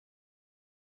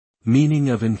Meaning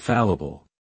of infallible.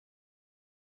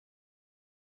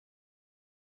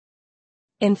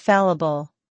 Infallible.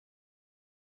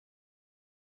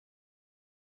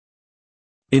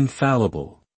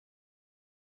 Infallible.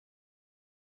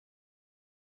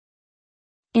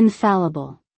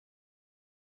 Infallible.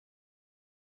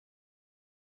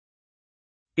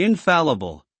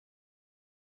 Infallible.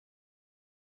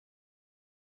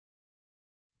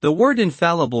 The word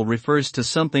infallible refers to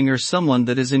something or someone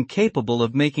that is incapable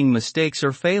of making mistakes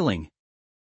or failing.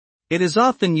 It is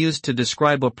often used to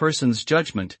describe a person's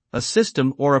judgment, a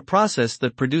system or a process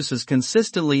that produces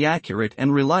consistently accurate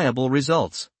and reliable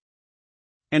results.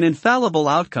 An infallible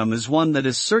outcome is one that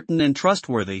is certain and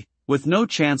trustworthy, with no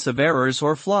chance of errors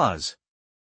or flaws.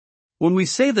 When we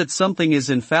say that something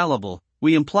is infallible,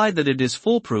 we imply that it is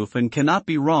foolproof and cannot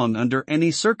be wrong under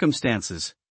any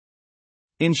circumstances.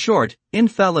 In short,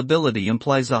 infallibility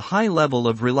implies a high level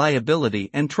of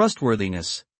reliability and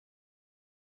trustworthiness.